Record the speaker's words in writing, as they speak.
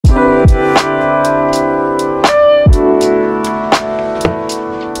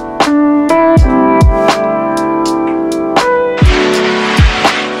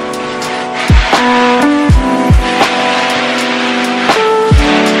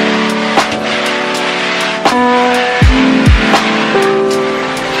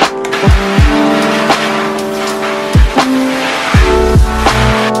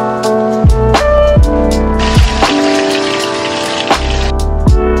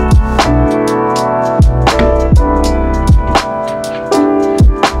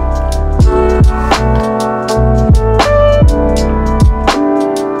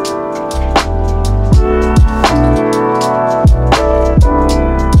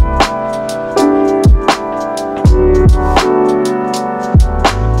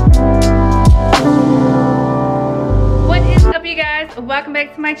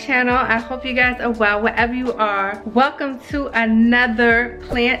channel. I hope you guys are well wherever you are. Welcome to another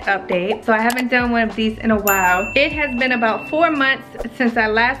plant update. So I haven't done one of these in a while. It has been about 4 months since I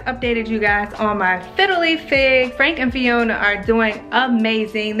last updated you guys on my fiddle figs. Frank and Fiona are doing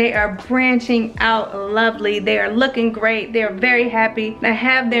amazing. They are branching out lovely. They are looking great. They are very happy. I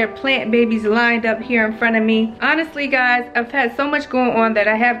have their plant babies lined up here in front of me. Honestly guys, I've had so much going on that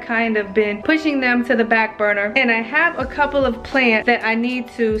I have kind of been pushing them to the back burner, and I have a couple of plants that I need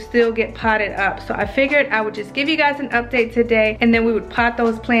to still get potted up. So I figured I would just give you guys an update today, and then we would pot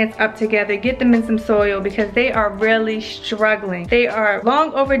those plants up together, get them in some soil, because they are really struggling. They are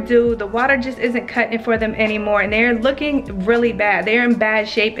long overdue. The water just isn't cutting it for them anymore, and they're looking really bad. They're in bad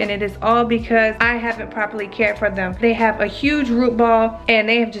shape, and it is all because I haven't properly cared for them. They have a huge root ball, and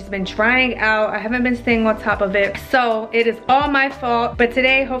they have just been drying out. I haven't been staying on top of it, so it is all my fault. But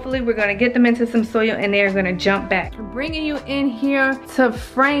today, hopefully, we're gonna get them into some soil, and they're gonna jump back. I'm bringing you in here to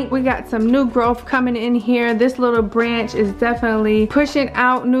Frank. We got some new growth coming in here. This little branch is definitely pushing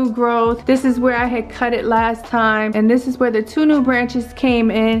out new growth. This is where I had cut it last time, and this is where the 2 new branches came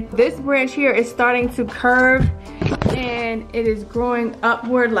in. This branch here is starting to curve, and it is growing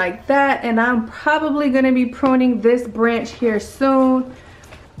upward like that, and I'm probably gonna be pruning this branch here soon.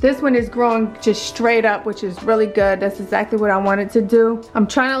 This one is growing just straight up, which is really good. That's exactly what I wanted to do. I'm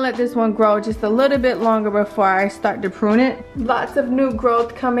trying to let this one grow just a little bit longer before I start to prune it. Lots of new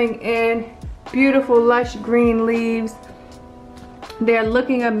growth coming in. Beautiful lush green leaves. They're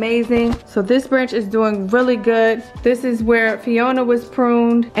looking amazing. So this branch is doing really good. This is where Fiona was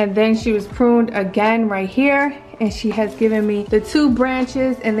pruned, and then she was pruned again right here. And she has given me the 2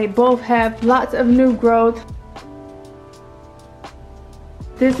 branches, and they both have lots of new growth.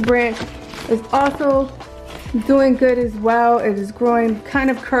 This branch is also doing good as well. It is growing kind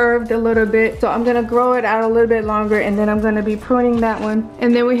of curved a little bit. So I'm gonna grow it out a little bit longer, and then I'm gonna be pruning that one.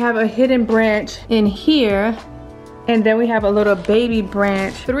 And then we have a hidden branch in here. And then we have a little baby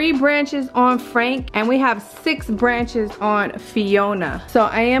branch. 3 branches on Frank, and we have 6 branches on Fiona. So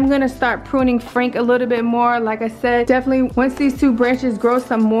I am gonna start pruning Frank a little bit more. Like I said, definitely once these 2 branches grow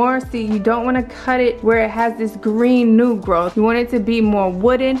some more, see, you don't wanna cut it where it has this green new growth. You want it to be more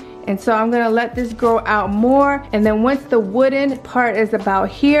wooden. And so I'm gonna let this grow out more. And then once the wooden part is about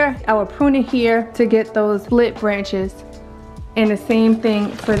here, I will prune it here to get those split branches. And the same thing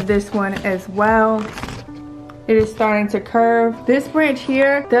for this one as well. It is starting to curve. This branch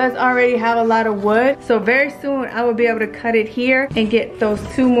here does already have a lot of wood, so very soon I will be able to cut it here and get those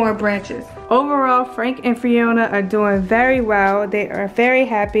 2 more branches. Overall, Frank and Fiona are doing very well. They are very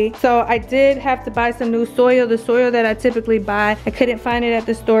happy. So I did have to buy some new soil. The soil that I typically buy, I couldn't find it at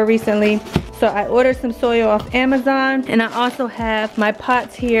the store recently. So I ordered some soil off Amazon, and I also have my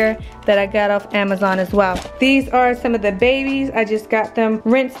pots here that I got off Amazon as well. These are some of the babies. I just got them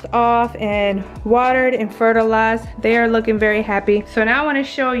rinsed off and watered and fertilized. They are looking very happy. So now I want to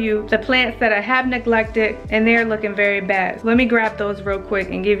show you the plants that I have neglected, and they're looking very bad. So let me grab those real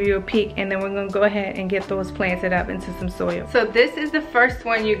quick and give you a peek, and then we're gonna go ahead and get those planted up into some soil. So this is the first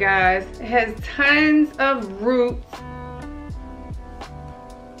one, you guys. It has tons of roots.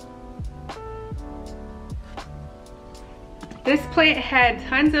 This plant had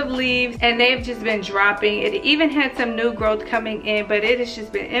tons of leaves, and they've just been dropping. It even had some new growth coming in, but it has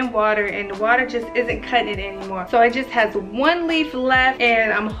just been in water, and the water just isn't cutting it anymore. So it just has 1 leaf left,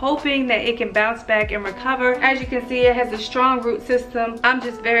 and I'm hoping that it can bounce back and recover. As you can see, it has a strong root system. I'm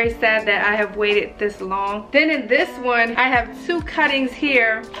just very sad that I have waited this long. Then in this one, I have 2 cuttings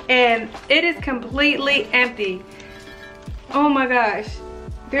here, and it is completely empty. Oh my gosh.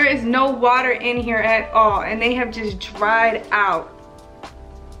 There is no water in here at all, and they have just dried out.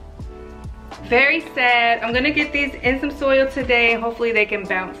 Very sad. I'm gonna get these in some soil today, and hopefully they can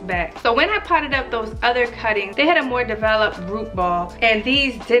bounce back. So when I potted up those other cuttings, they had a more developed root ball, and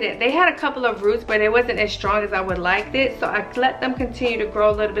these didn't. They had a couple of roots, but it wasn't as strong as I would like it, so I let them continue to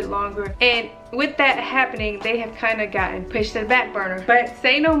grow a little bit longer. And with that happening, they have kind of gotten pushed to the back burner. But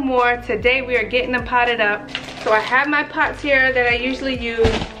say no more. Today we are getting them potted up. So I have my pots here that I usually use,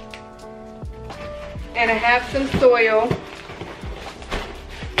 and I have some soil.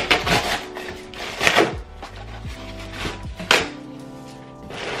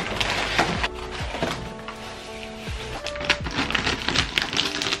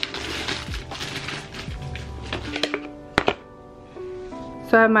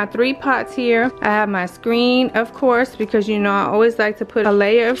 So I have my 3 pots here. I have my screen, of course, because you know I always like to put a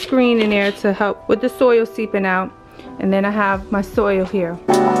layer of screen in there to help with the soil seeping out. And then I have my soil here.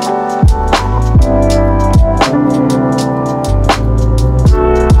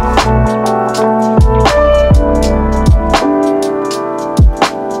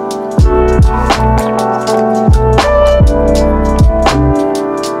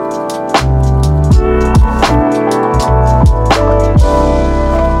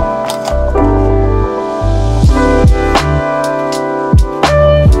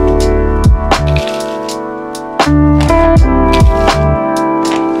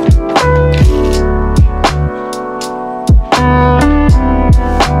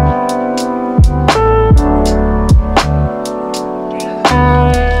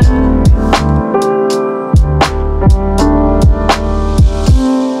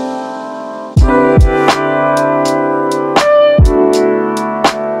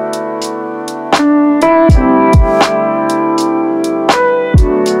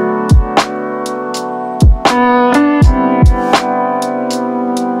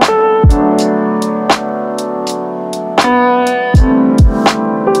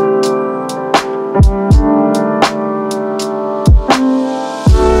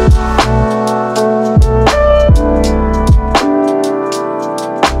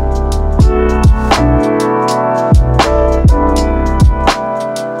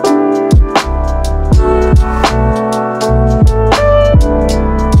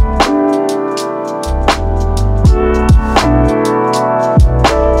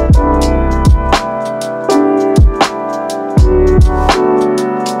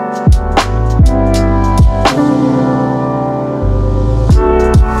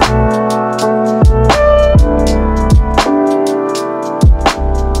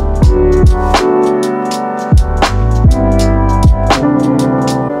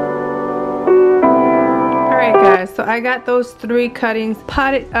 got those 3 cuttings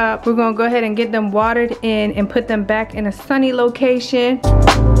potted up. We're gonna go ahead and get them watered in and put them back in a sunny location.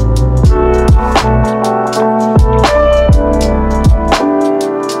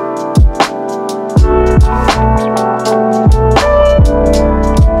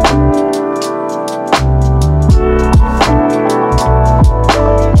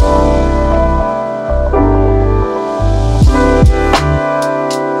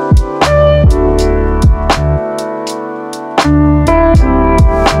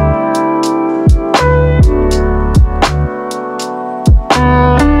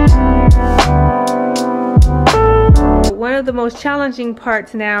 The most challenging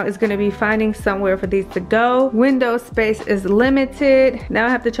parts now is going to be finding somewhere for these to go. Window space is limited. Now I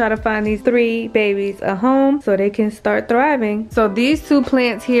have to try to find these 3 babies a home so they can start thriving. So these 2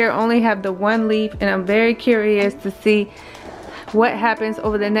 plants here only have the 1 leaf, and I'm very curious to see what happens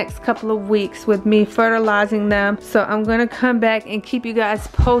over the next couple of weeks with me fertilizing them. So I'm gonna come back and keep you guys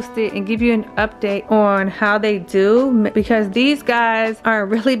posted and give you an update on how they do, because these guys are in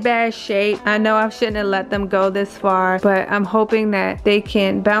really bad shape. I know I shouldn't have let them go this far, but I'm hoping that they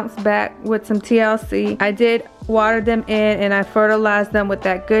can bounce back with some TLC. I did water them in and I fertilized them with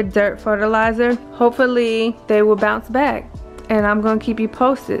that good dirt fertilizer. Hopefully they will bounce back, and I'm gonna keep you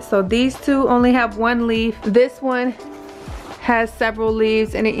posted. So these 2 only have 1 leaf. This one has several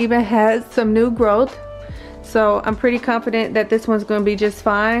leaves, and it even has some new growth. So I'm pretty confident that this one's gonna be just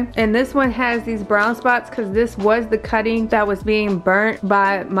fine. And this one has these brown spots because this was the cutting that was being burnt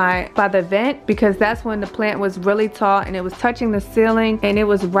by the vent, because that's when the plant was really tall and it was touching the ceiling and it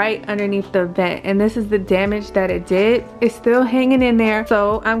was right underneath the vent. And this is the damage that it did. It's still hanging in there.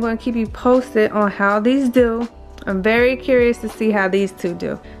 So I'm gonna keep you posted on how these do. I'm very curious to see how these 2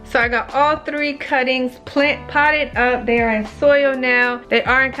 do. So I got all 3 cuttings potted up. They are in soil now. They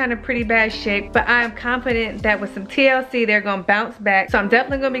are in kind of pretty bad shape, but I am confident that with some TLC, they're gonna bounce back. So I'm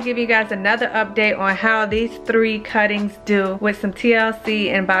definitely gonna be giving you guys another update on how these 3 cuttings do with some TLC.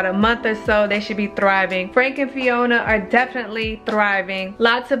 In about a month or so, they should be thriving. Frank and Fiona are definitely thriving.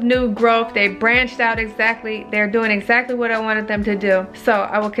 Lots of new growth. They branched out exactly. They're doing exactly what I wanted them to do. So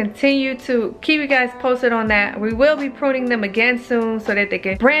I will continue to keep you guys posted on that. We will be pruning them again soon so that they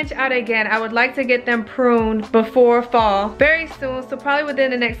can branch out again. I would like to get them pruned before fall very soon, so probably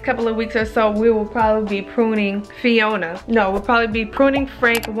within the next couple of weeks or so we will probably be pruning Fiona. No, we'll probably be pruning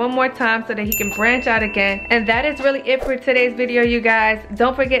Frank one more time so that he can branch out again. And that is really it for today's video, you guys.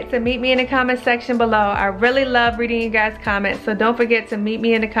 Don't forget to meet me in the comment section below. I really love reading you guys' comments, so don't forget to meet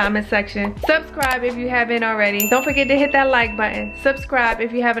me in the comment section. Subscribe if you haven't already. Don't forget to hit that like button. Subscribe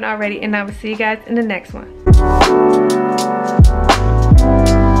if you haven't already, and I will see you guys in the next one.